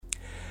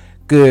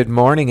Good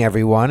morning,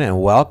 everyone,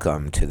 and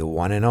welcome to the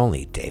one and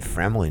only Dave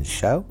Fremland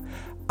Show.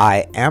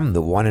 I am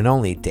the one and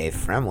only Dave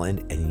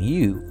Fremland, and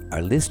you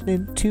are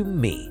listening to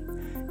me.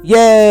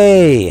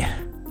 Yay!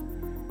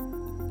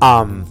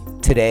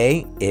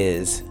 Today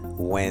is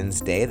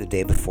Wednesday, the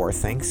day before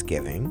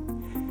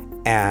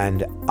Thanksgiving,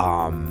 and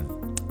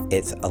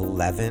it's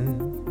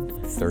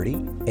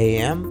 11:30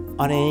 a.m.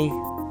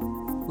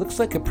 on looks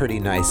like a pretty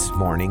nice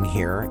morning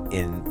here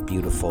in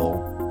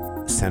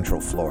beautiful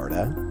Central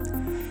Florida.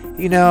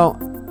 You know,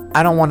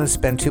 I don't want to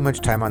spend too much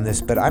time on this,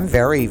 but I'm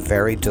very,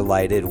 very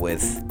delighted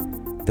with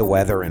the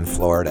weather in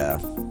Florida.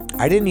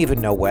 I didn't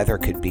even know weather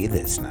could be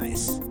this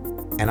nice.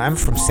 And I'm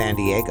from San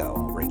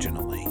Diego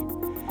originally.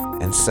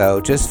 And so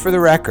just for the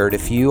record,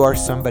 if you are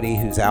somebody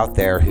who's out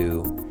there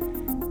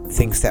who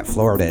thinks that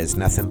Florida is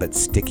nothing but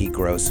sticky,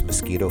 gross,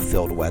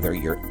 mosquito-filled weather,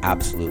 you're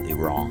absolutely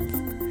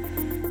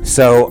wrong.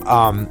 So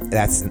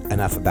that's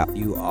enough about.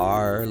 You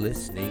are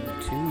listening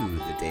to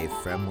the Dave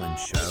Fremland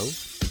Show.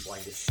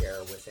 To share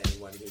with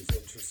anyone who's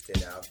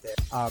interested out there.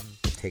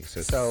 Takes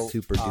a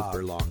super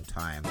duper long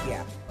time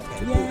to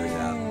boot it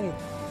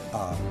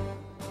up.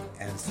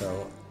 And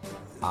so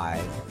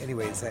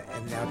anyways,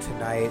 and now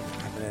tonight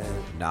I'm going to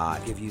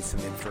not give you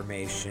some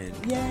information.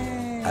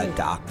 Yay! A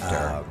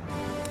doctor,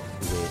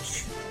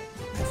 which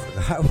I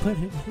forgot what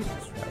it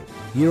is, right?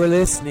 You are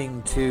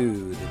listening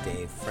to the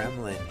Dave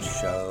Fremland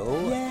Show.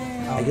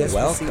 Yay! I guess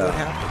we'll see what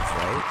happens,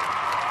 right?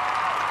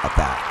 About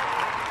that.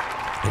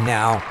 And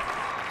now,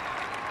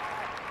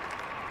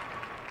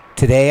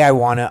 today I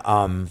want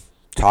to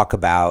talk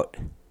about,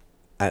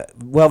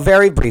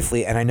 very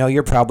briefly, and I know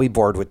you're probably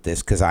bored with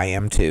this because I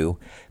am too,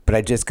 but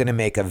I'm just going to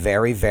make a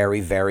very, very,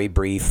 very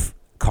brief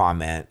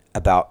comment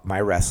about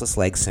my restless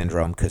leg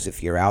syndrome, because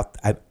if you're out,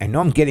 I know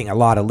I'm getting a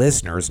lot of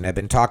listeners, and I've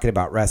been talking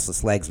about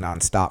restless legs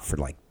nonstop for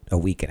like a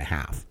week and a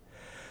half.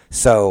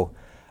 So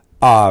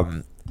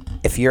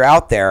if you're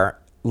out there,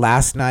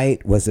 last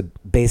night was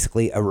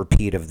basically a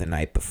repeat of the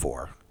night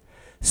before.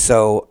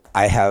 So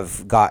I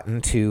have gotten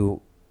to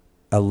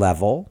a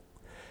level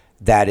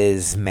that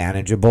is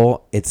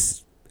manageable.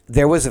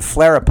 There was a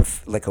flare up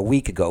like a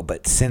week ago,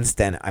 but since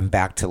then I'm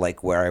back to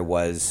like where I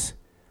was.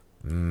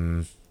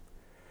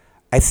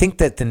 I think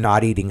that the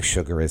not eating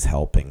sugar is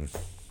helping.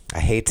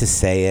 I hate to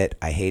say it.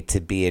 I hate to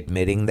be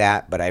admitting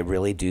that, but I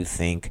really do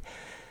think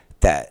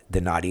that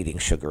the not eating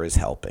sugar is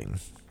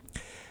helping.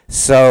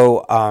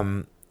 So,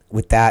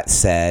 with that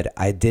said,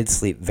 I did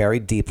sleep very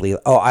deeply.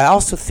 Oh, I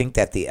also think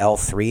that the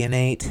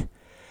L-threonate,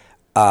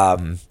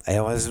 I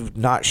was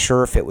not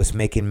sure if it was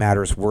making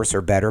matters worse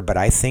or better, but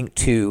I think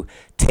to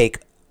take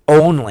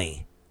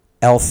only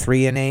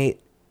L-threonate,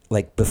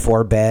 like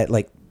before bed,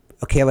 like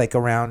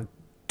around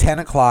 10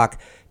 o'clock,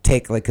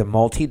 take like a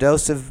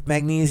multi-dose of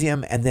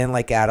magnesium, and then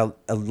like at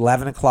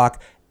 11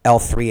 o'clock,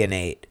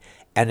 L-threonate.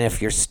 And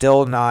if you're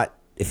still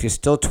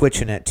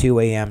twitching at 2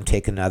 a.m.,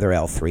 take another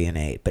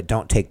L-threonate, but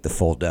don't take the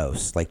full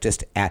dose. Like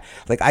just I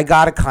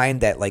got a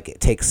kind that like it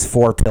takes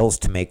 4 pills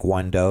to make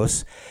 1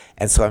 dose.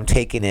 And so I'm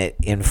taking it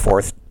in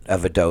fourth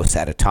of a dose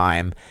at a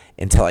time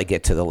until I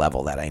get to the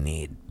level that I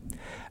need.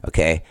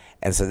 Okay?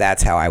 And so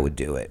that's how I would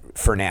do it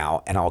for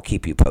now, and I'll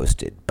keep you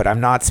posted. But I'm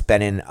not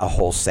spending a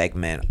whole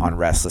segment on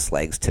restless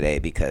legs today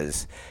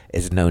because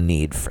there's no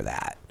need for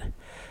that.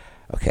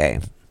 Okay?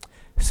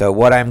 So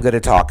what I'm going to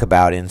talk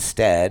about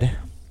instead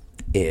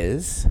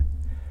is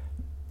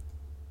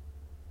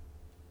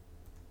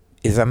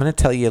I'm going to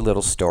tell you a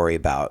little story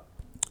about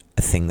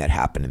a thing that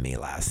happened to me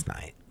last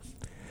night.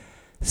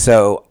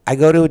 So I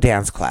go to a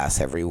dance class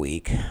every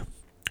week,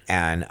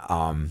 and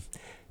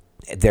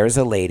there's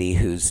a lady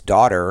whose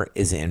daughter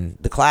is in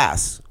the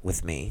class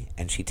with me,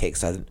 and she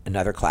takes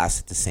another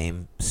class at the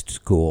same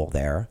school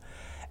there.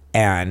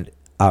 And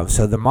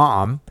so the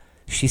mom,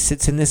 she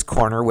sits in this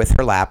corner with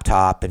her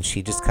laptop, and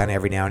she just kind of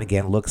every now and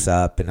again looks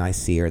up, and I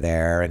see her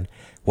there. And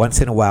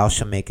once in a while,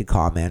 she'll make a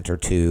comment or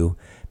two,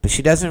 but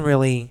she doesn't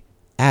really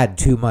add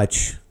too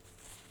much,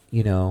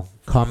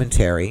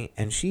 commentary.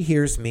 And she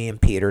hears me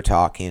and Peter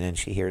talking, and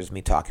she hears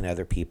me talking to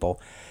other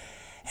people.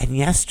 And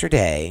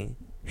yesterday,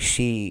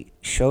 she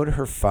showed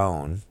her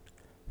phone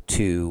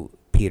to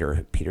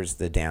Peter. Peter's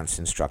the dance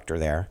instructor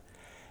there.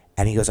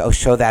 And he goes, "Oh,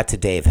 show that to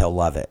Dave. He'll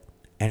love it."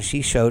 And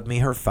she showed me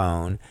her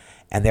phone,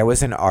 and there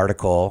was an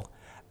article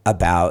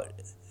about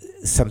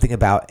something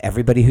about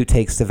everybody who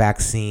takes the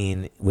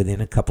vaccine within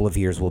a couple of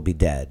years will be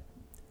dead.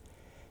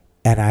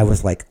 And I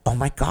was like, oh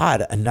my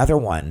God, another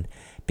one.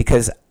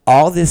 Because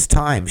all this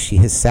time she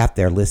has sat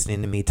there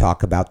listening to me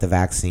talk about the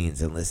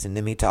vaccines, and listening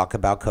to me talk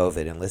about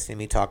COVID, and listening to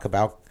me talk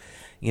about,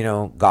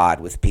 God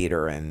with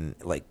Peter, and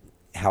like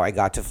how I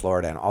got to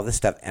Florida and all this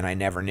stuff. And I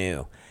never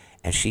knew.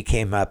 And she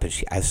came up and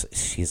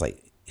she's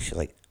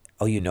like,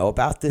 oh, you know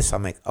about this?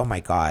 I'm like, oh my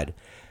God.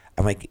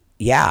 I'm like,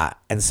 yeah.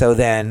 And so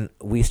then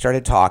we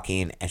started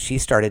talking, and she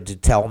started to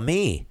tell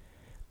me,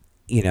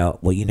 you know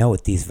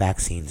what these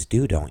vaccines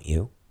do, don't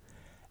you?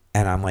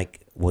 And I'm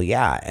like, well,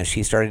 yeah. And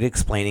she started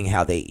explaining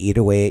how they eat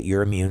away at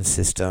your immune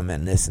system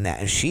and this and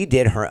that. And she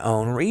did her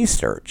own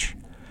research.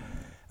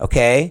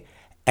 Okay.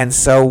 And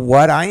so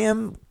what I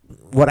am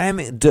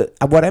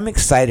I'm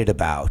excited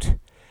about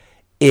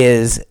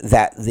is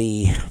that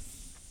it's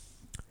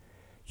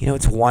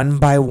one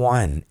by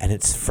one, and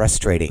it's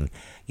frustrating.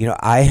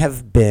 I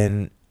have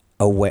been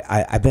away.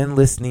 I've been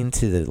listening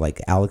to the like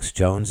Alex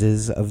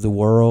Joneses of the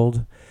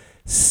world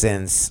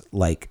since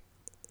like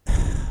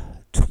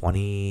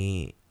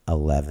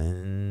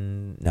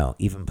 2011. No,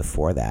 even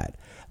before that,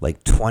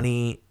 like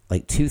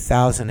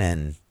 2000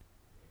 and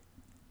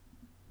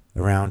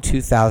around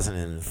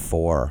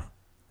 2004,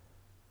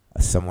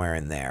 somewhere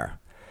in there.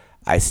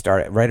 I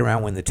started right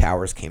around when the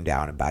towers came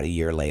down. About a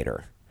year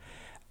later,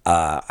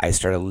 I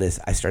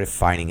started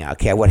finding out.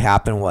 Okay, what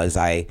happened was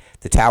the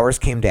towers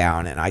came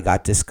down, and I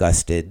got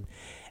disgusted,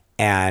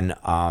 and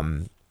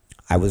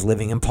I was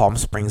living in Palm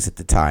Springs at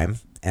the time,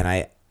 and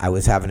I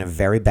was having a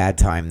very bad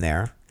time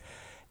there,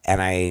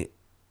 and I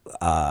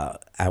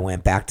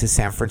went back to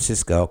San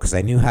Francisco because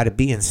I knew how to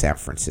be in San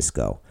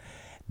Francisco,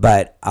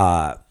 but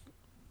I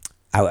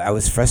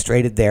was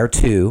frustrated there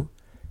too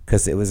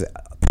because it was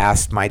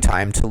past my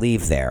time to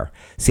leave there.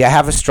 See, I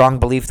have a strong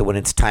belief that when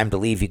it's time to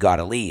leave, you got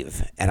to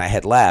leave. And I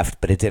had left,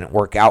 but it didn't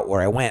work out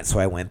where I went, so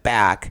I went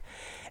back,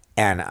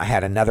 and I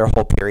had another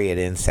whole period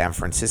in San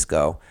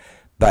Francisco.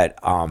 But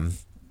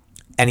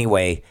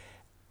anyway,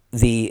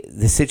 the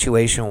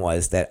situation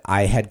was that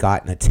I had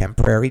gotten a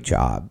temporary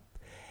job,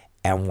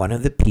 and one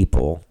of the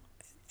people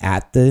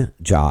at the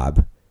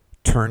job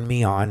turned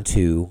me on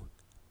to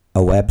a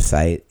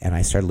website, and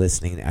I started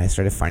listening, and I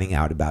started finding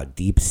out about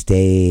Deep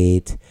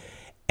State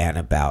and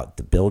about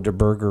the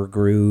Bilderberger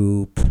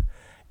Group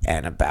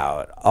and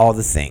about all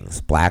the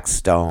things,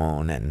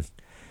 Blackstone and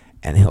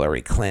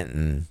Hillary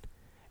Clinton.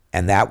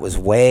 And that was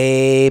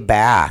way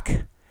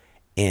back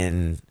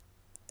it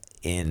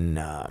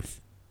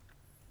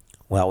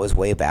was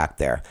way back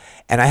there.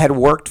 And I had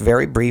worked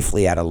very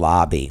briefly at a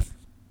lobby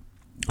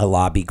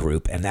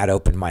group, and that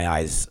opened my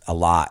eyes a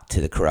lot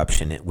to the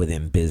corruption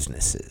within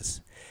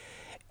businesses.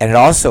 And it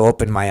also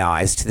opened my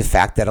eyes to the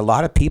fact that a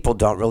lot of people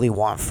don't really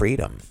want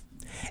freedom.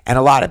 And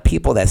a lot of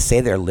people that say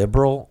they're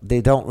liberal,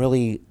 they're not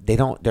really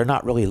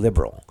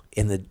liberal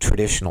in the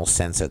traditional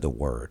sense of the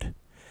word.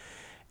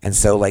 And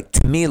so, like,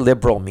 to me,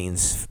 liberal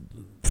means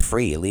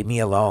free. Leave me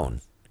alone.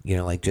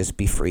 Like, just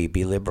be free,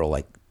 be liberal.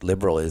 Like,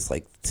 liberal is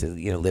like to,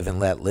 live and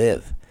let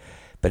live.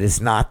 But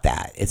it's not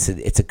that. It's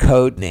a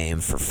code name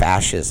for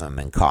fascism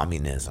and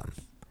communism.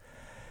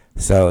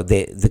 So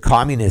the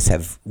communists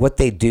have, what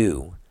they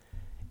do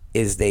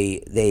is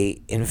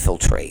they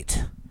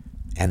infiltrate.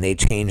 And they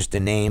changed the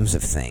names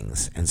of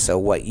things. And so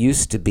what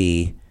used to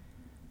be,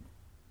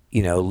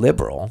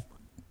 liberal,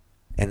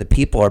 and the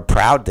people are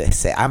proud to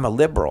say, I'm a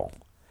liberal.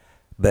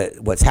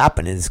 But what's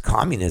happened is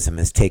communism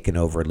has taken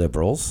over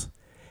liberals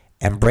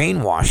and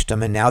brainwashed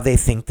them. And now they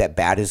think that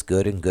bad is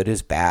good and good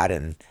is bad.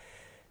 And,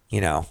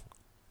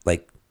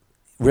 like,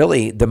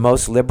 really the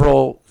most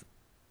liberal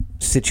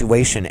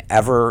situation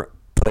ever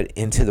put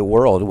into the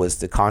world was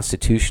the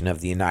Constitution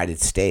of the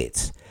United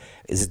States.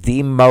 Is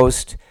the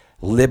most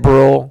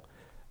liberal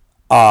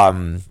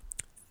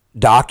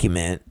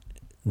document,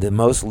 the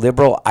most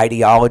liberal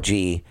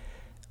ideology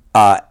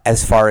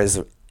as far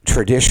as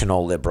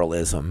traditional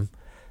liberalism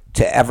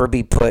to ever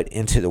be put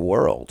into the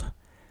world.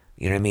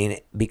 You know what I mean?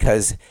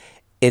 Because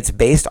it's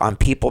based on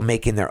people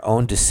making their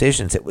own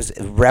decisions. It was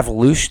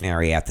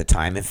revolutionary at the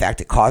time. In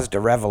fact, it caused a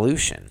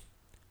revolution.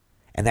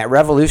 And that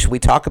revolution, we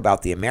talk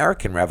about the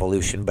American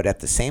Revolution, but at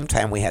the same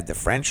time we had the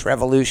French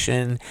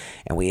Revolution,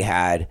 and we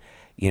had,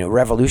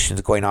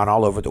 revolutions going on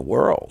all over the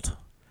world.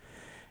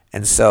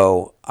 And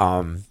so,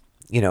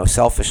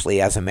 selfishly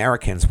as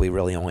Americans, we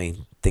really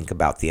only think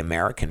about the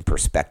American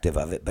perspective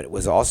of it, but it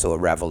was also a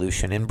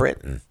revolution in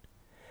Britain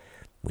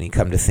when you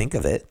come to think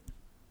of it,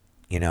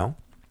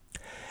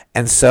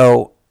 And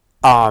so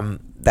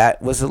that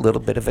was a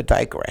little bit of a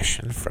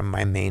digression from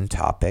my main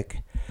topic.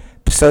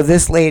 So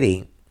this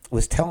lady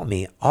was telling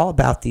me all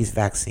about these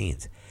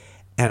vaccines.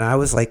 And I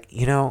was like,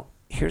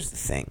 here's the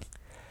thing.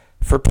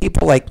 For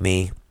people like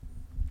me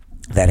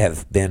that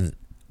have been...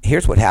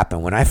 Here's what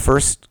happened. When I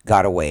first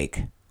got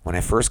awake, when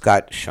I first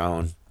got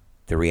shown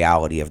the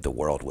reality of the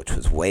world, which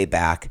was way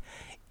back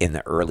in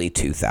the early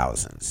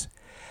 2000s,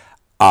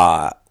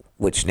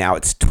 which now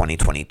it's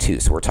 2022,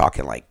 so we're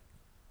talking like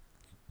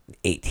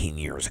 18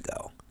 years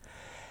ago.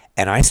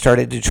 And I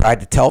started to try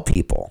to tell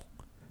people.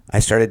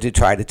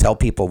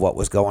 What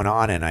was going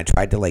on, and I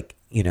tried to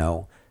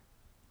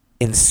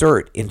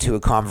insert into a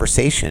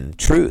conversation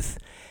truth.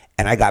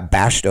 And I got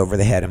bashed over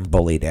the head and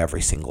bullied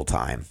every single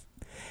time.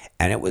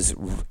 And it was,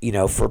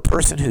 for a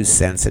person who's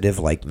sensitive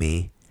like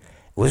me,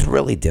 it was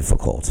really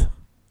difficult.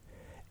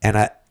 And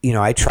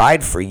I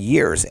tried for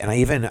years, and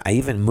I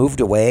even moved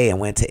away and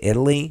went to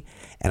Italy,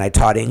 and I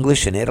taught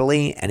English in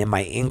Italy. And in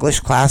my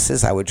English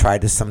classes, I would try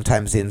to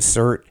sometimes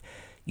insert,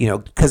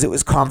 because it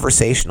was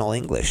conversational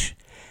English.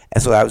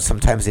 And so I would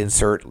sometimes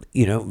insert,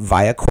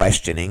 via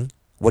questioning,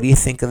 what do you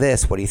think of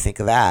this? What do you think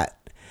of that?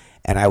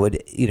 And I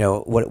would,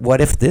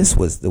 what if this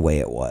was the way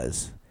it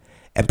was?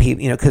 And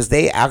people, because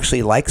they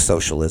actually like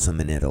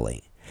socialism in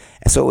Italy.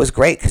 And so it was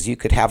great because you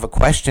could have a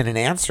question and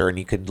answer and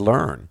you could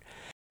learn.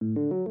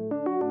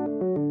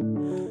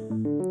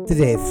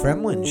 The Dave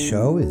Fremland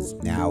Show is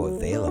now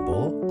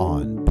available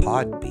on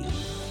Podbean,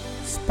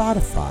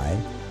 Spotify,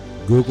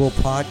 Google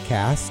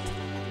Podcast,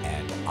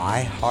 and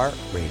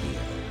iHeartRadio.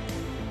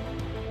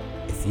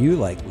 If you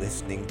like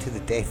listening to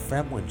The Dave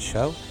Fremland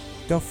Show,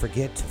 don't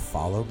forget to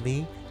follow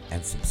me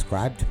and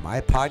subscribe to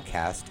my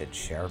podcast and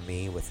share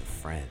me with a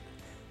friend.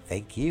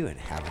 Thank you and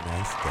have a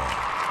nice day.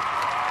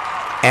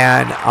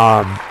 And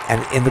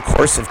in the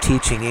course of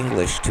teaching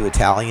English to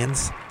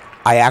Italians,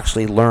 I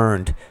actually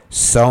learned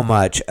so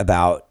much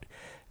about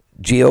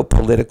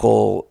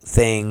geopolitical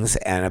things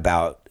and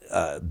about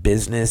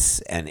business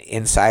and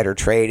insider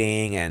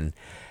trading and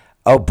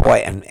oh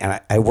boy,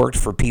 and I worked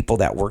for people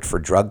that worked for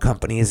drug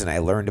companies, and I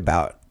learned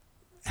about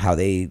how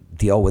they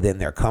deal within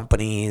their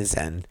companies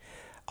and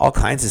all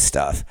kinds of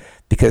stuff,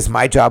 because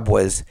my job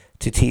was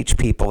to teach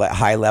people at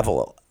high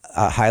level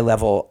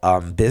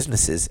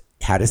businesses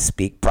how to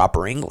speak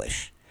proper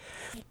English.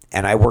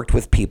 And I worked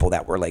with people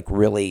that were I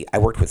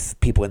worked with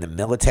people in the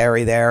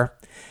military there.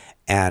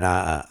 And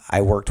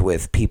I worked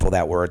with people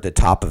that were at the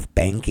top of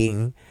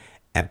banking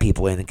and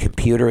people in the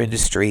computer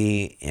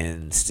industry,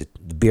 in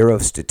the Bureau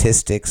of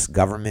Statistics,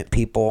 government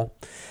people,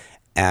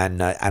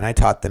 and I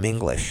taught them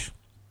English.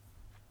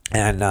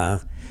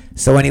 And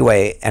so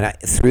anyway,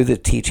 through the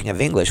teaching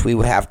of English, we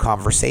would have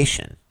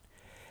conversation.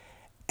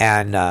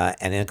 And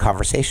in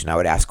conversation, I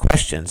would ask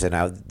questions,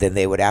 and then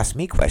they would ask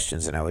me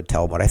questions, and I would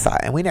tell them what I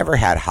thought. And we never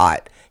had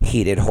hot,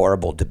 heated,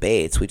 horrible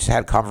debates. We just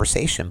had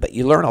conversation. But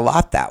you learn a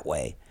lot that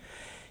way.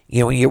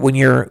 You know, when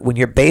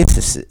your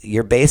basis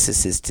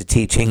is to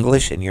teach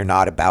English, and you're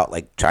not about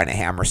like trying to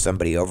hammer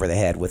somebody over the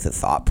head with a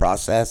thought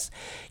process,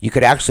 you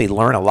could actually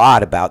learn a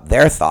lot about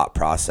their thought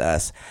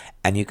process,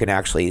 and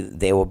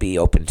they will be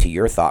open to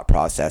your thought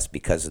process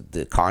because of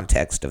the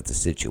context of the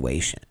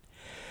situation.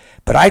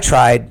 But I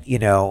tried,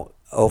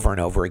 over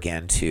and over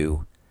again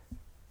to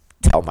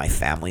tell my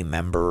family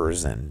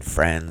members and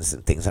friends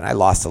and things, and I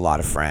lost a lot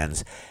of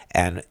friends.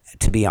 And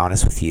to be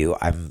honest with you,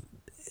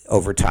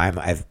 over time,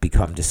 I've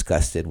become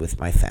disgusted with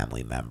my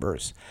family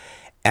members.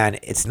 And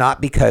it's not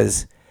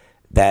because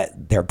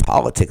that their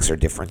politics are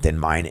different than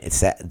mine. It's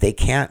that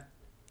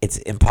it's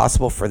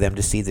impossible for them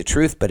to see the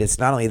truth. But it's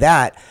not only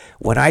that.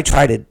 When I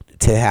try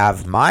to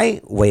have my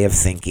way of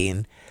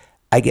thinking,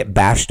 I get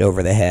bashed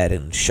over the head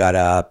and shut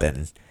up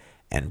and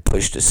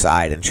pushed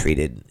aside and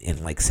treated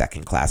in like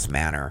second-class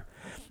manner.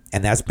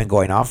 And that's been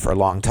going on for a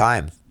long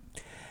time.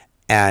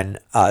 And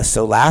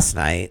so last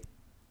night,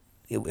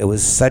 it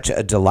was such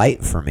a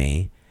delight for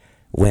me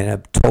when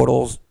a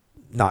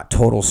not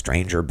total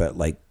stranger, but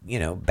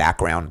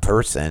background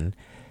person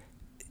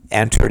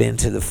entered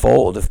into the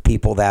fold of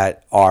people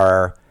that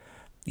are,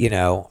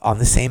 on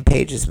the same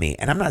page as me.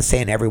 And I'm not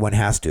saying everyone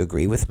has to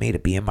agree with me to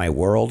be in my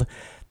world,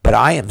 but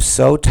I am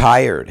so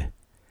tired.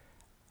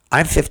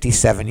 I'm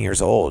 57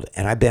 years old,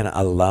 and I've been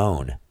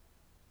alone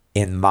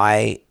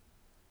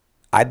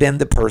I've been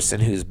the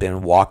person who's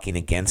been walking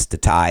against the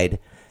tide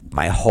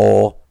my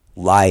whole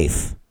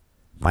life.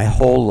 And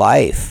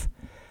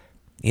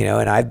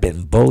I've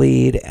been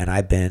bullied, and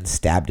I've been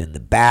stabbed in the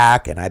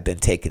back, and I've been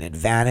taken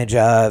advantage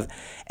of,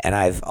 and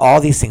I've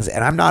all these things.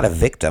 And I'm not a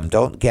victim,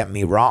 don't get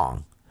me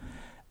wrong,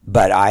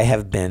 but I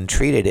have been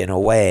treated in a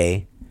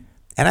way,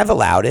 and I've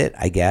allowed it,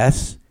 I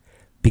guess,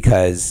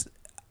 because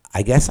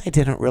I guess I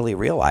didn't really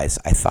realize.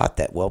 I thought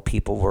that,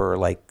 people were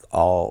like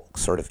all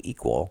sort of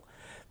equal,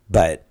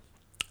 but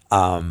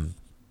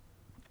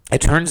it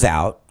turns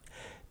out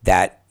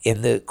that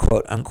in the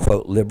quote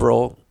unquote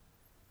liberal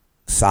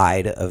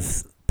side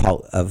of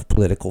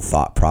political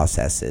thought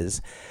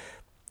processes,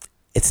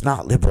 it's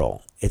not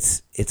liberal.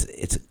 It's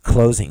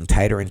closing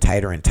tighter and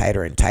tighter and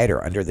tighter and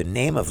tighter under the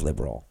name of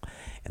liberal.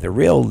 And the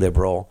real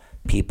liberal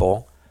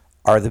people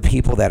are the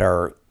people that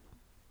are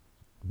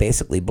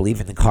basically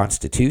believe in the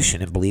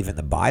Constitution and believe in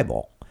the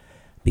Bible,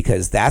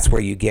 because that's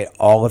where you get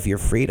all of your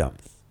freedom.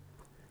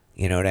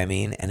 You know what I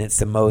mean? And it's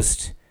the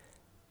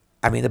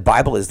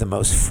Bible is the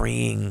most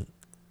freeing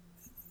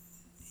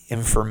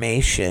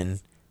information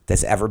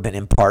that's ever been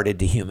imparted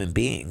to human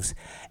beings.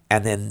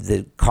 And then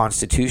the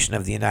Constitution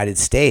of the United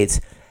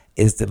States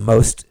is the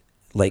most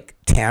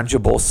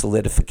tangible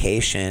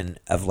solidification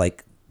of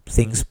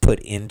things put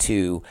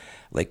into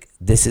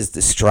this is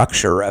the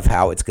structure of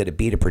how it's going to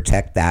be to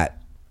protect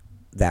that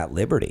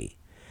liberty.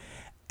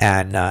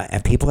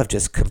 And people have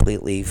just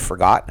completely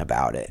forgotten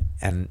about it.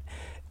 And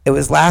it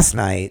was last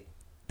night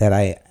that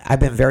I've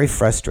been very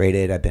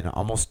frustrated. I've been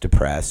almost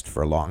depressed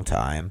for a long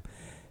time,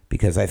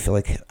 because I feel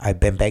like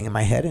I've been banging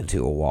my head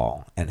into a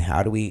wall. And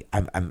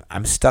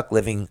I'm stuck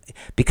living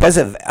because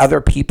of other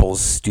people's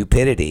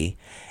stupidity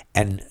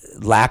and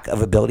lack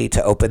of ability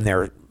to open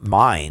their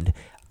mind.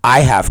 I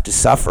have to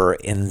suffer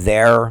in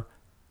their,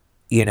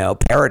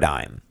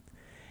 paradigm.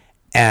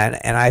 And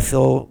I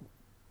feel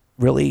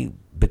really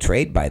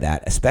betrayed by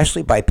that,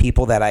 especially by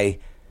people that I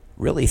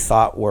really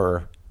thought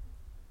were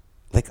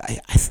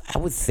I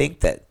would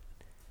think that,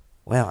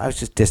 I was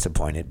just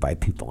disappointed by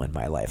people in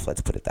my life.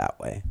 Let's put it that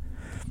way.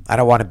 I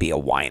don't want to be a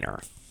whiner.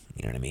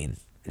 You know what I mean?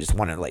 I just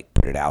want to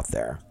put it out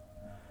there.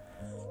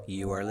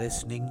 You are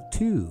listening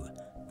to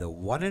the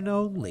one and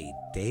only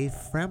Dave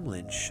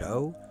Fremland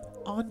Show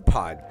on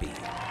Podbean.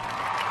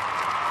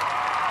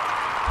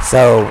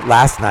 So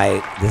last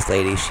night, this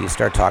lady, she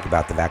started talking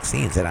about the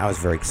vaccines, and I was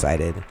very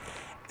excited.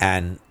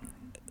 And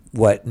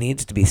what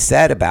needs to be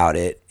said about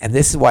it, and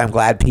this is why I'm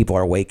glad people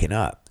are waking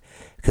up,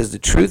 because the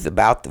truth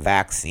about the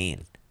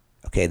vaccine,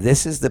 okay,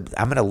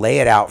 I'm going to lay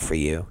it out for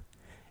you.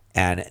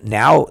 And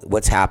now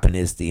what's happened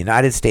is the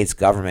United States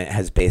government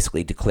has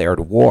basically declared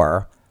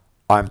war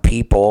on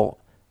people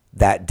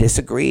that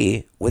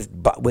disagree with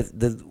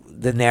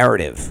the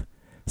narrative.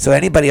 So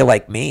anybody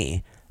like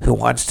me who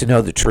wants to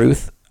know the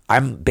truth,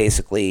 I'm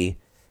basically,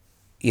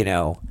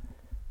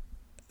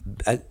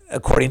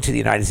 according to the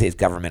United States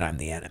government, I'm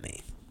the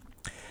enemy.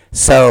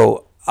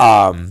 So,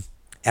 and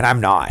I'm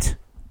not,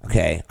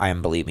 okay?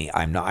 Believe me,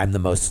 I'm not. I'm the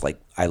most,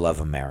 I love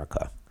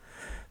America.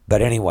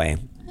 But anyway,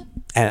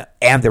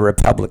 and the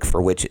republic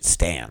for which it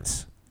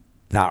stands.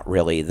 Not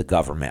really the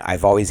government.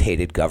 I've always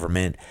hated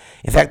government.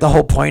 In fact, the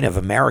whole point of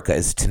America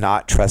is to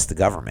not trust the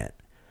government.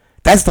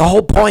 That's the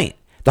whole point.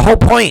 The whole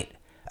point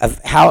of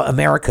how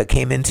America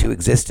came into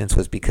existence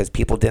was because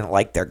people didn't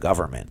like their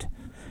government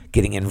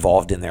getting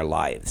involved in their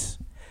lives.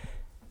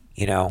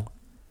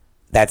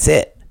 That's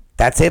it.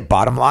 That's it,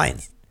 bottom line.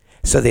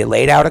 So they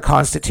laid out a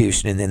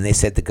constitution, and then they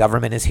said the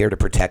government is here to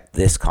protect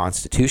this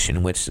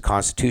constitution, which the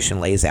constitution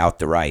lays out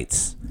the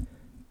rights.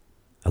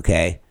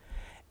 Okay?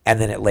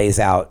 And then it lays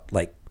out,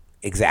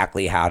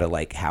 exactly how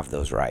to have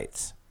those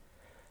rights.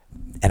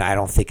 And I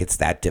don't think it's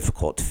that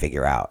difficult to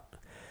figure out.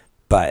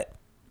 But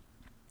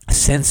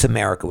since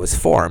America was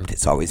formed,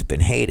 it's always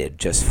been hated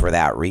just for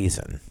that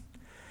reason.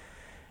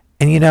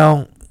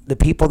 And the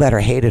people that are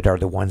hated are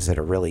the ones that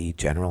are really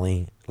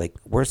generally,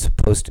 we're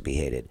supposed to be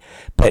hated.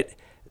 But,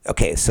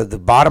 okay, so the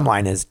bottom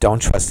line is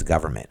don't trust the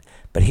government.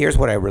 But here's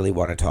what I really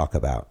want to talk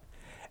about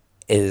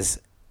is,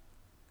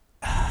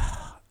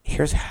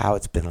 here's how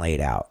it's been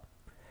laid out.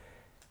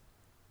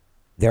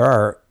 There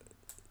are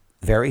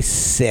very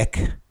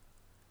sick,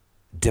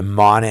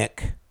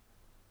 demonic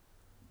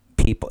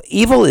people.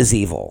 Evil is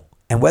evil.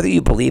 And whether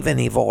you believe in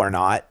evil or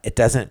not, it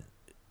doesn't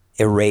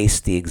erase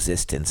the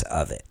existence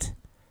of it.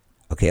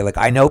 Okay,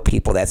 I know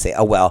people that say,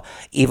 oh, well,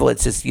 evil,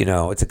 it's just,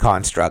 it's a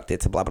construct.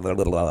 It's a blah, blah,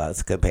 blah, blah, blah.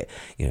 It's good,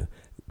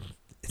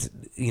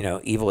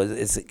 evil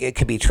is it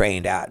can be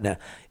trained out.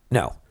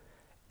 No.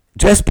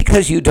 Just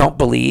because you don't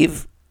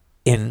believe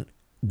in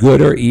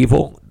good or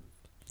evil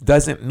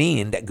doesn't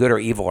mean that good or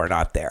evil are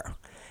not there.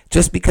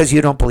 Just because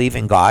you don't believe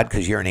in God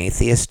because you're an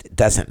atheist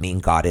doesn't mean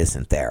God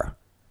isn't there.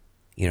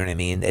 You know what I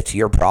mean? It's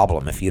your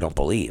problem if you don't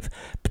believe.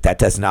 But that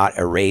does not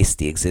erase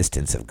the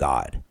existence of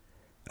God.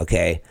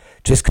 Okay?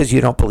 Just because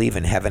you don't believe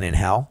in heaven and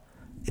hell,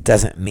 it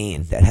doesn't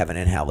mean that heaven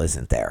and hell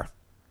isn't there.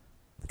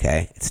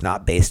 Okay? It's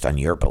not based on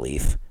your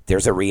belief.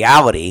 There's a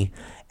reality,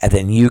 and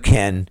then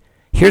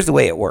here's the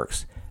way it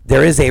works.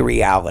 There is a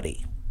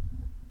reality.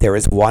 There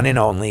is one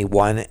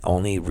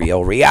only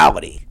real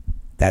reality.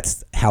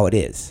 That's how it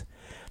is.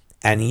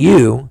 And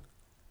you,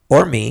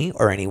 or me,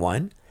 or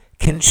anyone,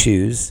 can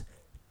choose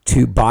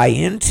to buy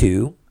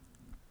into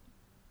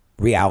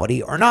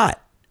reality or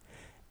not.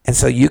 And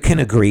so you can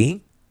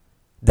agree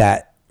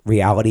that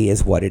reality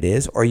is what it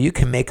is, or you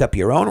can make up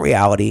your own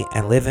reality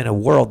and live in a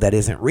world that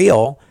isn't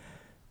real,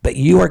 but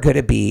you are going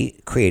to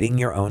be creating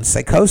your own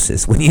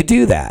psychosis when you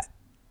do that.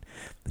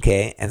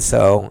 Okay?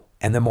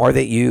 And the more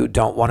that you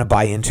don't want to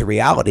buy into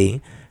reality,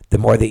 the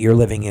more that you're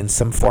living in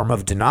some form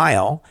of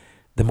denial,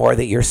 the more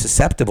that you're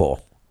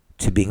susceptible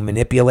to being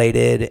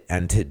manipulated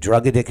and to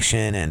drug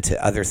addiction and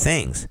to other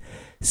things.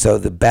 So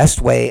the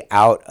best way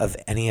out of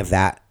any of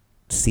that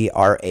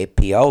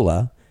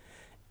crapiola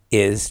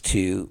is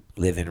to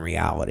live in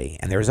reality.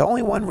 And there's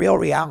only one real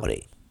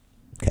reality.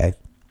 Okay?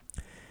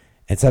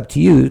 It's up to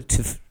you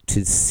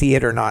to see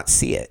it or not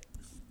see it.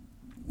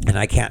 And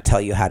I can't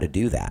tell you how to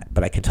do that,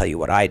 but I can tell you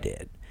what I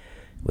did.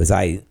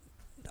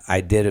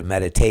 I did a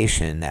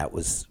meditation that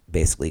was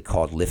basically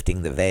called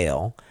Lifting the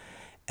Veil.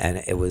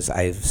 And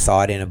I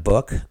saw it in a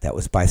book that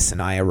was by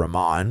Sanaya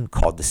Rahman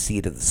called The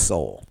Seed of the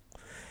Soul.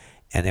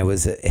 And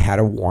it had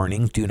a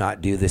warning, do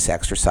not do this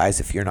exercise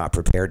if you're not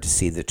prepared to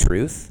see the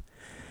truth.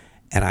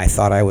 And I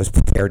thought I was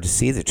prepared to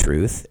see the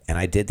truth, and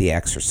I did the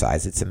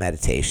exercise. It's a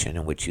meditation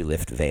in which you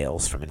lift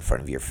veils from in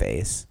front of your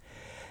face.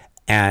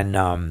 And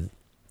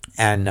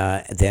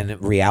then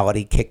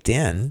reality kicked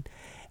in,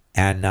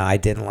 and I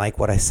didn't like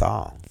what I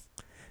saw.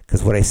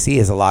 Because what I see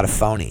is a lot of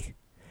phony.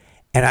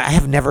 And I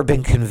have never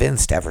been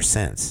convinced ever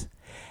since.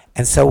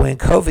 And so when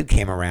COVID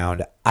came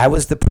around, I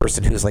was the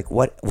person who was like,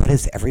 what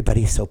is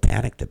everybody so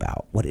panicked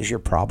about? What is your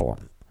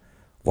problem?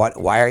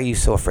 Why are you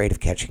so afraid of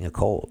catching a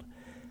cold?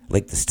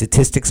 The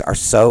statistics are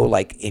so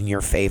in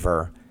your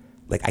favor.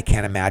 I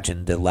can't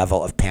imagine the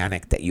level of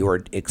panic that you are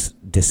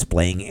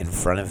displaying in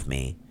front of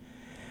me.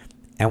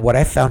 And what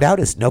I found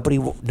out is nobody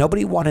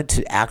wanted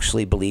to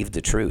actually believe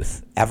the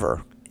truth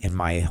ever in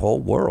my whole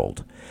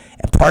world.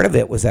 And part of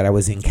it was that I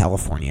was in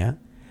California,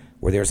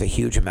 where there's a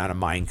huge amount of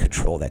mind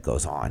control that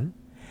goes on.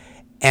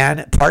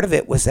 And part of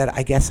it was that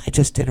I guess I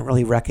just didn't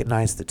really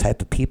recognize the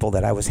type of people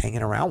that I was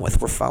hanging around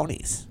with were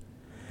phonies.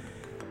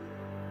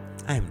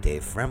 I'm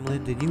Dave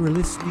Fremland, and you are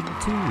listening to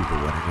the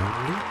one and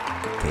only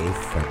Dave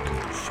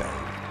Fremland Show.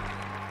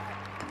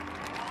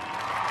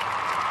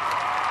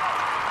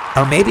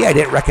 Or maybe I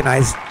didn't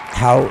recognize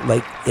how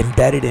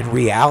embedded in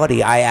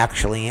reality I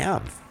actually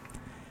am,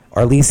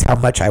 or at least how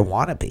much I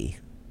want to be.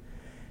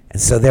 And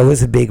so there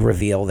was a big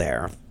reveal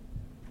there.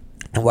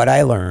 And what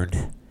I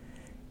learned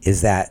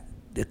is that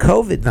the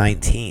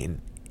COVID-19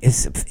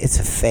 it's a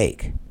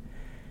fake.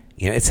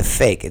 It's a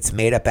fake. It's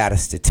made up out of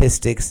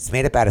statistics. It's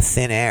made up out of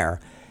thin air.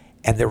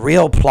 And the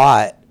real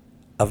plot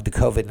of the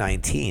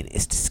COVID-19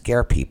 is to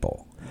scare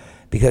people.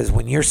 Because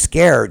when you're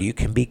scared, you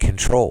can be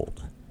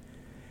controlled.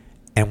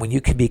 And when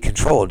you can be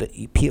controlled,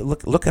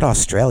 look at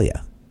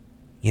Australia.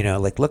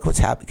 Look what's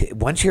happening.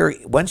 Once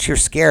you're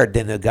scared,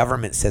 then the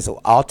government says,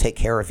 "Oh, I'll take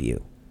care of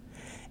you."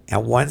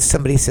 And once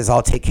somebody says,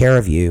 "I'll take care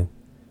of you,"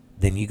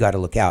 then you got to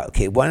look out.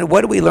 Okay,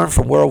 what do we learn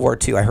from World War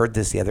II? I heard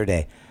this the other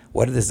day.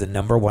 What is the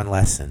number one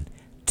lesson?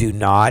 Do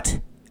not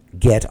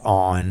get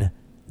on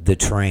the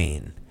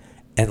train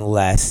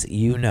unless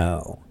you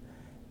know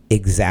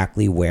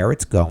exactly where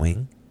it's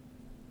going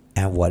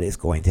and what is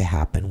going to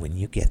happen when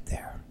you get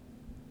there.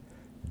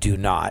 Do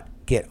not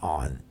get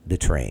on the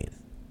train.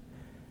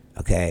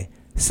 Okay?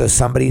 So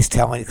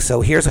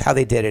here's how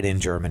they did it in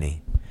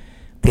Germany.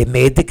 They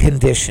made the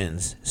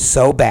conditions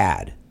so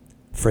bad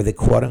for the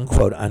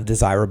quote-unquote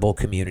undesirable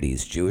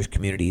communities, Jewish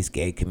communities,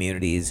 gay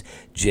communities,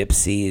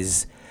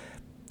 gypsies,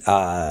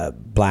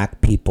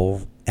 black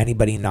people,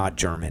 anybody not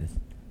German,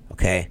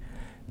 okay?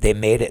 They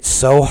made it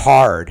so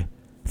hard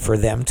for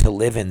them to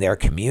live in their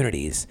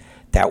communities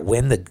that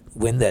when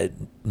the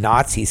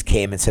Nazis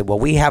came and said, "Well,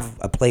 we have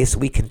a place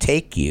we can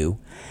take you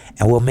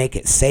and we'll make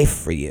it safe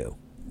for you,"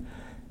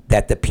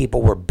 that the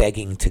people were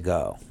begging to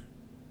go.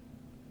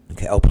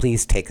 Okay, "Oh,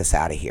 please take us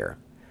out of here.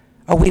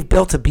 Oh, we've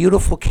built a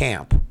beautiful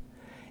camp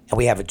and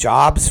we have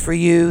jobs for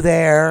you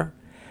there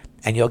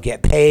and you'll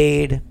get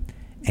paid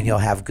and you'll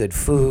have good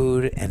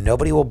food and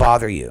nobody will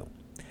bother you."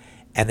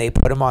 And they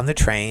put them on the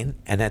train,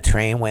 and that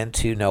train went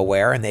to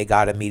nowhere, and they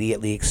got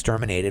immediately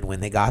exterminated when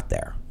they got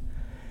there,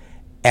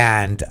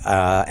 and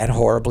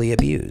horribly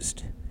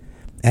abused.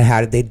 And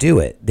how did they do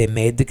it? They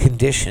made the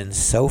conditions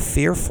so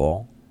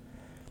fearful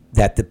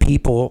that the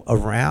people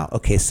around.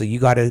 Okay, so you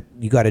got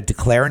to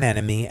declare an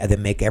enemy and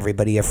then make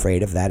everybody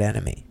afraid of that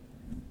enemy.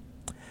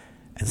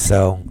 And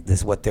so this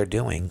is what they're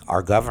doing.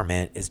 Our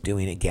government is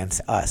doing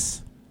against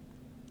us.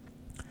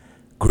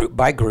 Group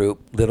by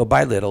group, little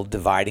by little,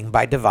 dividing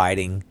by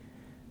dividing.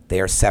 They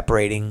are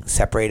separate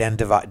and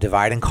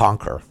divide and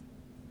conquer.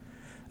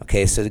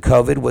 Okay, so the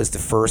COVID was the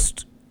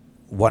first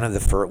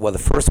the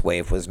first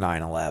wave was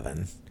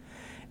 9/11.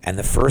 And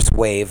the first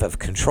wave of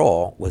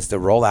control was the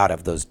rollout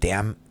of those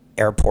damn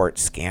airport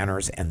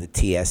scanners and the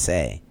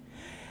TSA.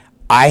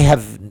 I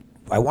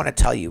want to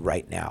tell you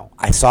right now,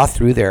 I saw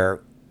through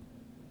their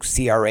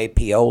CRA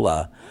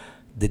Piola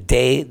the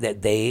day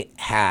that they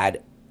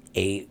had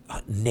a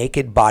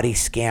naked body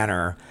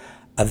scanner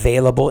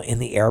available in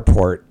the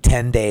airport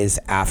 10 days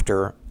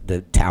after the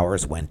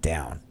towers went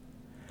down.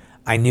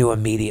 I knew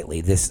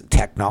immediately this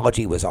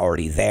technology was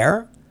already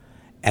there,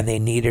 and they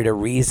needed a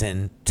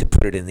reason to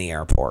put it in the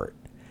airport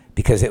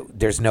because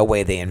there's no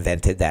way they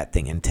invented that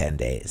thing in 10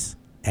 days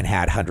and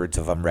had hundreds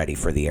of them ready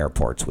for the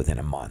airports within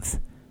a month.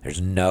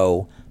 There's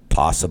no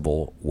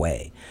possible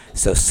way.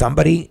 So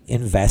somebody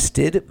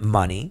invested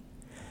money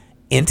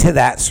into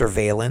that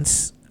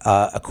surveillance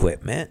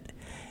equipment,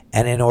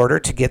 and in order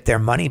to get their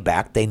money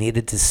back, they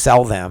needed to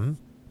sell them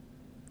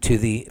to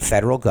the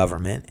federal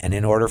government. And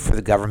in order for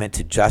the government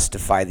to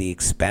justify the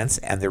expense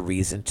and the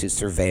reason to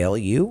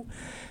surveil you,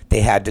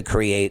 they had to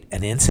create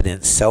an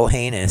incident so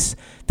heinous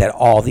that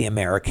all the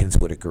Americans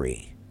would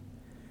agree.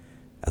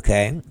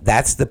 Okay?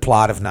 That's the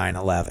plot of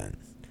 9/11.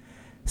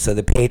 So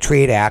the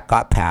Patriot Act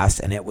got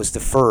passed, and it was the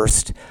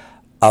first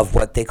of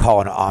what they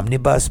call an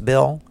omnibus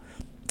bill,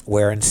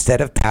 where instead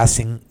of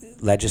passing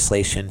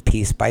legislation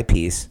piece by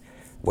piece,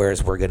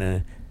 whereas we're going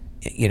to,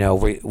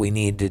 we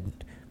need to,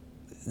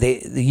 there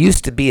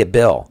used to be a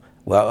bill.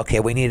 Well, okay,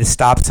 we need a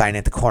stop sign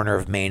at the corner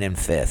of Main and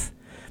 5th.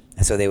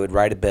 And so they would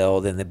write a bill,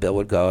 then the bill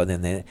would go,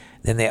 and then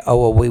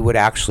we would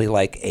actually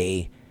like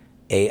a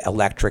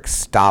electric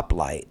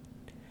stoplight.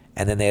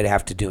 And then they'd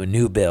have to do a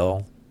new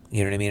bill,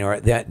 you know what I mean?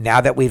 Or now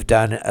that we've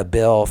done a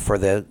bill for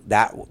then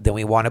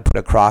we want to put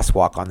a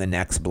crosswalk on the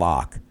next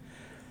block.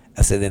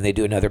 So then they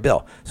do another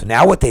bill. So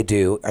now what they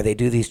do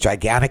these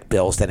gigantic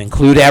bills that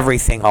include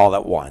everything all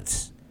at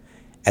once.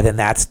 And then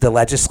that's the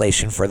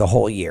legislation for the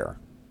whole year.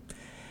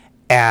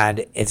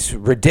 And it's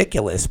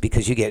ridiculous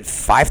because you get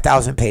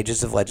 5,000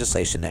 pages of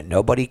legislation that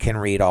nobody can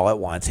read all at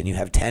once, and you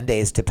have 10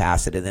 days to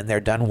pass it, and then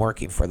they're done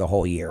working for the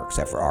whole year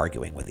except for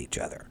arguing with each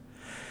other.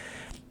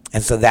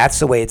 And so that's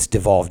the way it's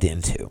devolved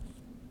into.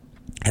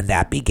 And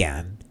that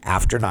began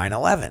after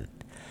 9/11.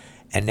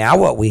 And now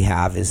what we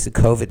have is the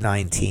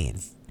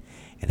COVID-19.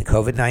 And the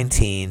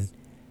COVID-19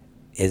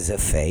 is a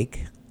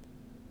fake.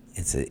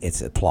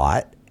 It's a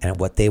plot. And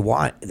what they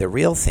want, the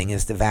real thing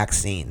is the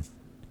vaccine.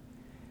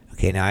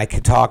 Okay, now I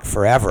could talk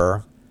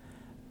forever.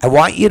 I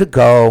want you to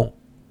go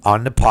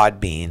on the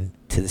Podbean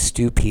to the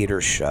Stu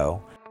Peters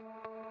Show.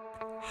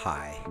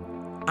 Hi,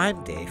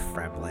 I'm Dave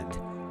Fremland,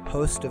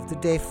 host of the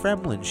Dave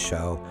Fremland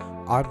Show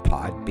on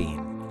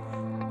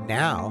Podbean.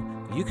 Now,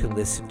 you can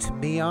listen to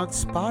me on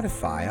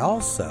Spotify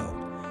also,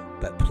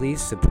 but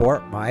please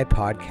support my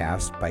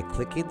podcast by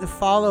clicking the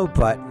follow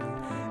button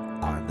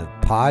on the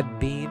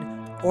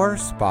Podbean or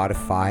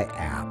Spotify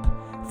app.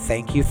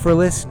 Thank you for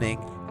listening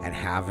and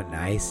have a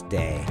nice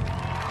day.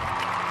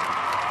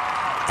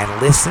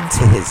 And listen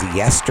to his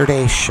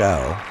yesterday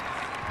show,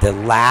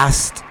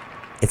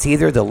 it's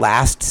either the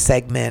last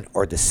segment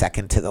or the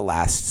second to the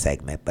last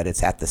segment, but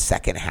it's at the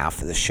second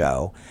half of the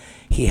show.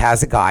 He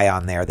has a guy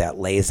on there that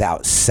lays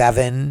out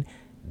 7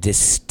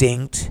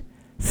 distinct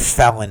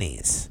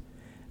felonies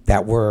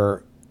that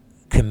were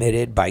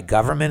committed by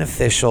government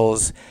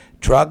officials,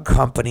 drug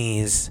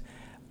companies,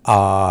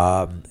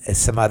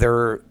 some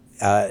other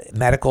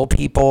medical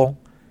people,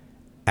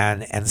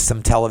 and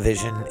some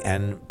television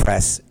and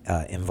press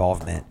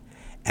involvement.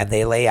 And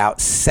they lay out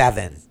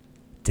 7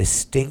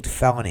 distinct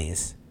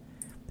felonies,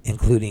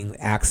 including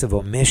acts of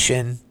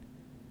omission,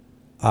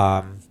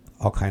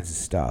 all kinds of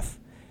stuff.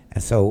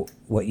 And so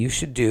what you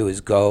should do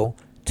is go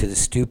to the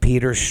Stu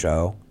Peters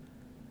Show,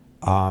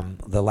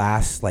 the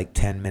last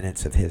 10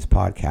 minutes of his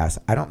podcast.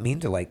 I don't mean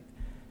to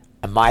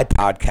on my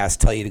podcast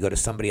tell you to go to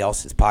somebody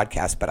else's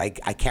podcast, but I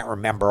can't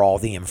remember all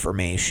the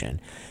information.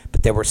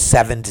 But there were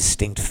 7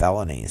 distinct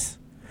felonies.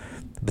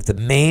 But the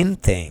main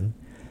thing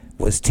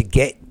was to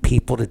get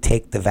people to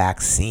take the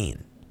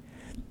vaccine.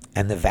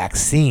 And the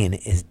vaccine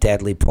is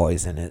deadly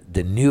poison.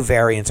 The new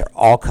variants are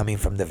all coming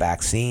from the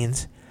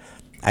vaccines.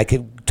 I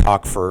could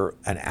talk for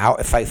an hour.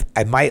 If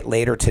I might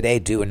later today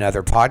do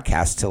another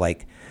podcast to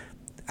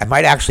I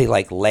might actually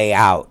lay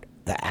out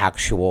the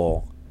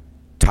actual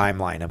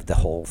timeline of the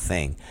whole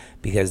thing,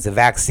 because the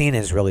vaccine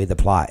is really the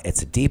plot.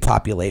 It's a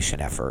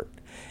depopulation effort.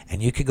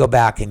 And you could go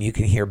back and you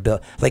can hear Bill,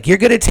 you're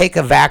going to take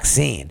a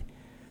vaccine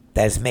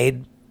that is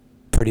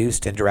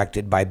produced and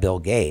directed by Bill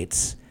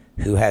Gates,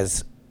 who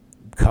has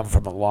come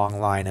from a long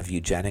line of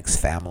eugenics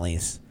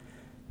families,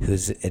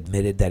 who's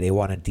admitted that they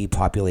want to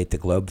depopulate the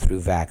globe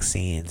through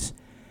vaccines,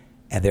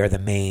 and they're the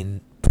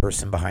main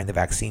person behind the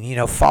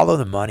vaccine. Follow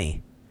the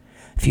money.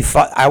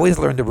 I always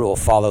learned the rule: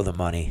 follow the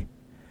money.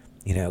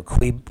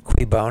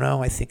 Qui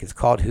bono, I think it's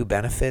called, who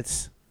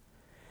benefits.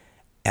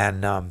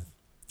 And I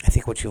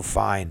think what you'll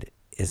find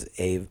is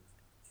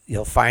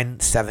you'll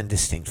find 7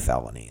 distinct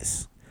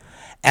felonies,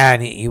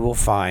 and you will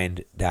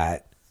find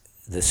that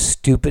the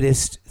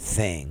stupidest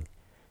thing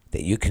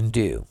that you can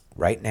do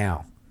right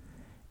now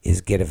is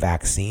get a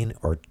vaccine,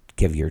 or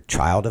give your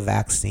child a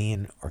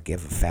vaccine, or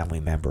give a family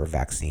member a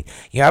vaccine.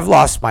 I've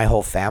lost my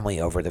whole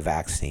family over the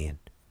vaccine.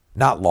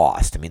 Not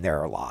lost. I mean,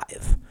 they're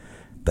alive.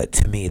 But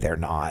to me, they're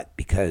not,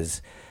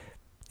 because,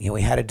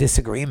 we had a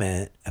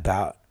disagreement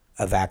about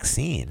a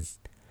vaccine.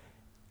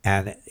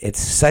 And it's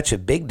such a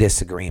big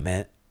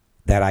disagreement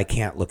that I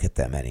can't look at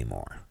them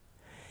anymore.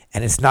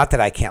 And it's not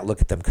that I can't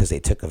look at them because they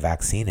took a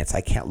vaccine. It's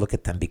I can't look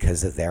at them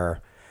because of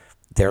the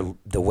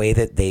way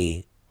that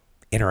they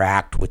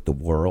interact with the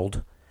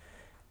world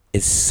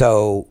is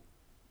so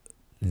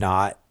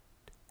not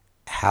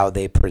how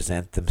they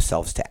present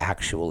themselves to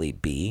actually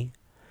be.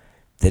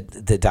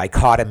 The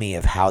dichotomy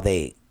of how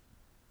they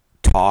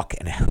talk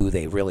and who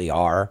they really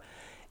are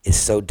is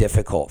so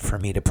difficult for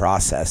me to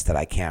process that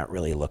I can't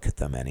really look at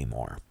them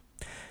anymore.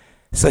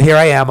 So here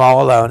I am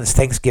all alone. It's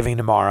Thanksgiving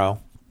tomorrow.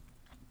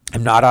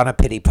 I'm not on a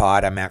pity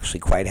pod. I'm actually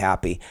quite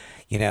happy.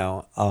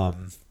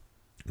 I'm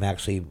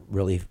actually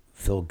really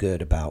feel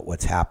good about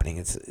what's happening.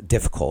 It's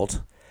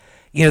difficult.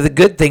 The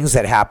good things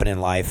that happen in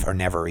life are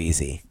never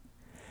easy.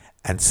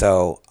 And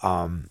so,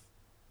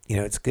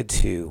 it's good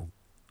to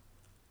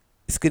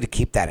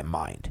keep that in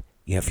mind.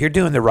 If you're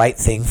doing the right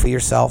thing for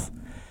yourself,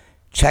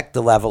 check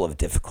the level of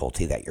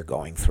difficulty that you're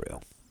going through.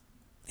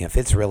 If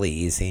it's really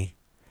easy,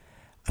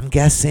 I'm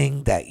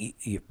guessing that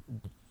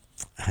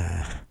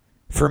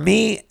for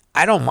me,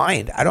 I don't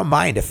mind. I don't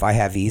mind if I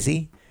have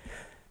easy,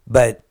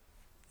 but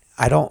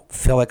I don't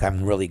feel like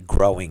I'm really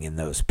growing in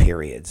those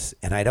periods.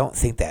 And I don't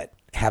think that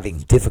having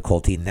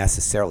difficulty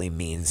necessarily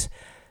means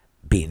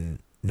being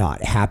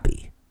not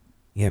happy.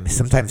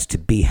 Sometimes to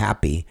be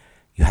happy,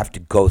 you have to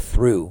go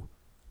through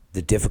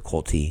the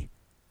difficulty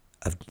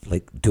of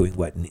doing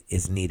what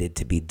is needed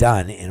to be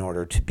done in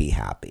order to be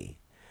happy.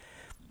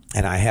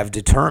 And I have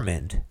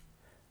determined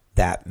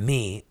that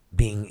me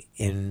being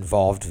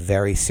involved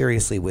very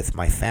seriously with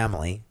my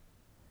family,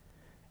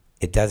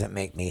 it doesn't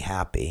make me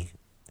happy,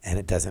 and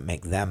it doesn't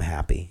make them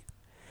happy.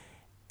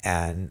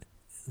 And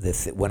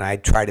when I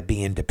try to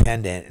be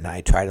independent and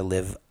I try to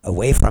live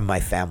away from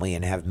my family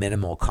and have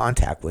minimal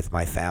contact with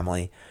my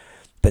family,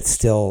 but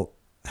still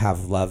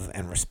have love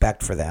and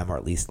respect for them, or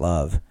at least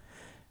love,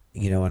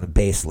 on a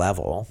base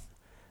level,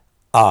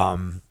 I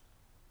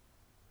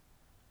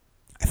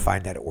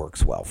find that it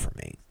works well for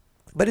me.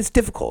 But it's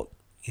difficult.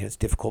 It's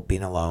difficult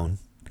being alone.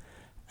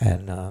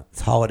 And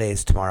it's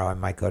holidays tomorrow. I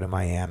might go to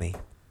Miami.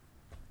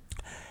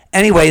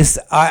 Anyways,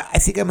 I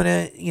think I'm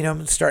going to,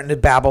 I'm starting to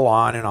babble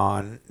on and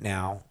on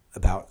now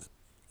about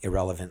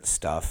irrelevant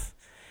stuff.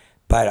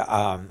 But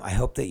I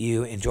hope that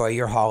you enjoy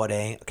your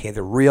holiday. Okay,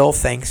 the real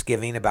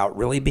Thanksgiving, about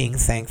really being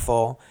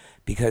thankful,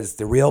 because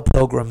the real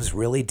Pilgrims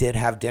really did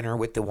have dinner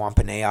with the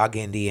Wampanoag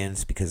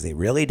Indians, because they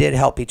really did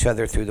help each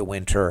other through the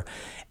winter.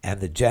 And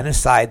the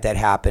genocide that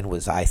happened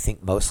was, I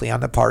think, mostly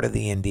on the part of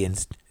the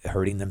Indians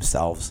hurting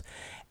themselves.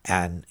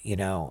 And,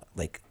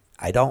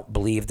 I don't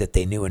believe that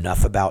they knew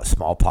enough about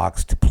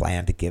smallpox to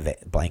plan to give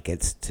it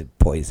blankets to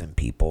poison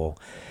people.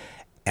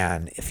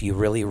 And if you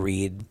really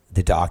read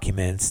the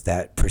documents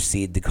that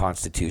precede the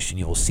Constitution,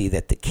 you will see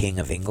that the King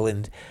of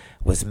England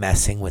was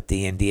messing with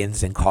the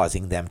Indians and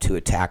causing them to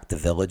attack the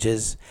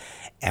villages.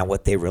 And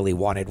what they really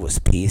wanted was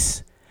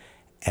peace.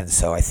 And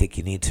so I think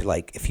you need to,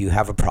 if you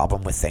have a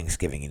problem with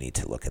Thanksgiving, you need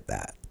to look at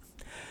that.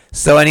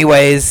 So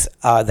anyways,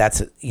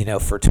 that's,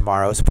 for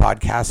tomorrow's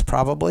podcast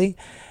probably.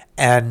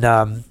 And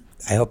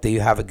I hope that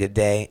you have a good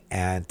day.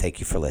 And thank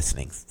you for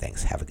listening.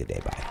 Thanks. Have a good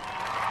day. Bye.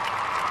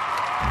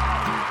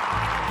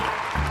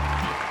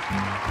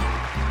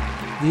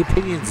 The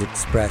opinions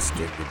expressed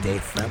in the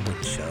Dave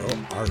Fremland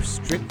Show are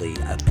strictly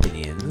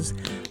opinions.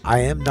 I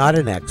am not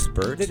an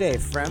expert. The Dave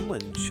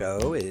Fremland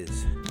Show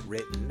is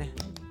written,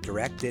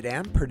 directed,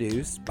 and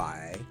produced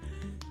by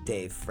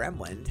Dave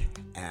Fremland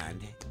and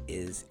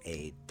is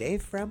a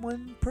Dave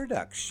Fremland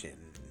production.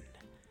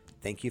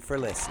 Thank you for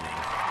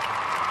listening.